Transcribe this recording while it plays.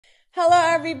Hello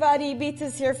everybody,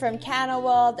 Beatrice here from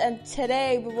Canaweld, and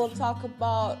today we will talk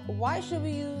about why should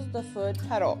we use the foot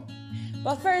pedal.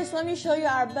 But first, let me show you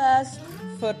our best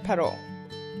foot pedal.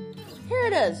 Here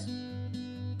it is.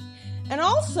 And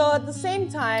also at the same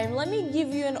time, let me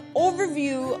give you an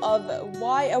overview of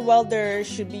why a welder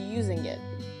should be using it.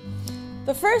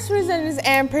 The first reason is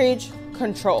Amperage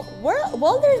Control.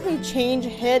 Welders may change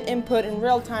heat input in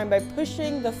real time by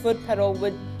pushing the foot pedal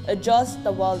which adjusts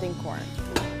the welding current.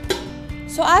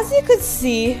 So as you could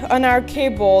see on our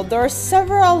cable, there are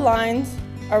several lines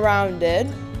around it,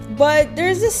 but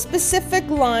there's a specific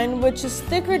line which is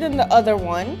thicker than the other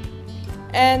one,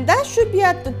 and that should be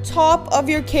at the top of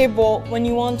your cable when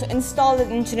you want to install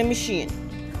it into the machine.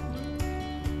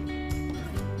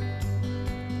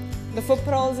 The foot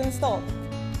pedal is installed.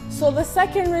 So the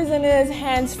second reason is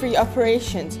hands-free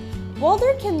operations.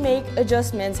 Welder can make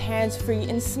adjustments hands-free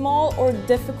in small or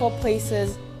difficult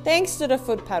places thanks to the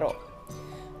foot pedal.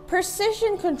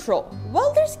 Precision control.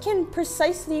 Welders can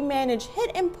precisely manage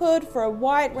heat input for a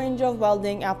wide range of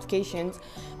welding applications,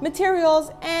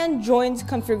 materials, and joint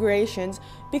configurations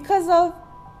because of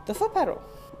the foot pedal.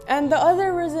 And the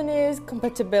other reason is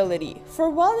compatibility. For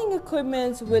welding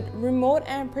equipment with remote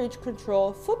amperage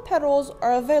control, foot pedals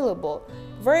are available.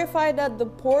 Verify that the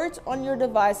ports on your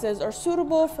devices are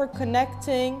suitable for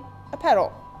connecting a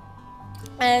pedal.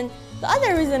 And the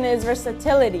other reason is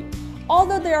versatility.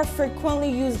 Although they are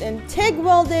frequently used in TIG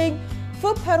welding,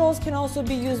 foot pedals can also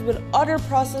be used with other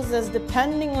processes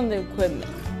depending on the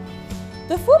equipment.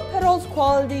 The foot pedal's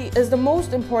quality is the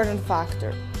most important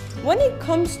factor. When it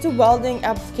comes to welding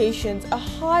applications, a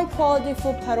high quality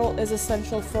foot pedal is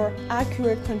essential for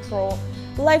accurate control,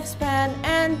 lifespan,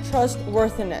 and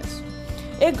trustworthiness.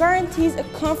 It guarantees a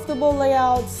comfortable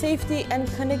layout, safety, and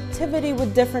connectivity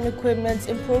with different equipments,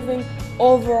 improving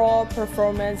overall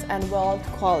performance and weld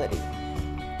quality.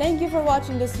 Thank you for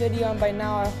watching this video, and by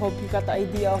now I hope you got the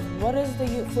idea of what is the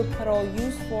foot pedal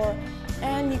used for,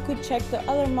 and you could check the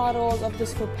other models of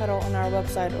this foot pedal on our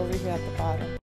website over here at the bottom.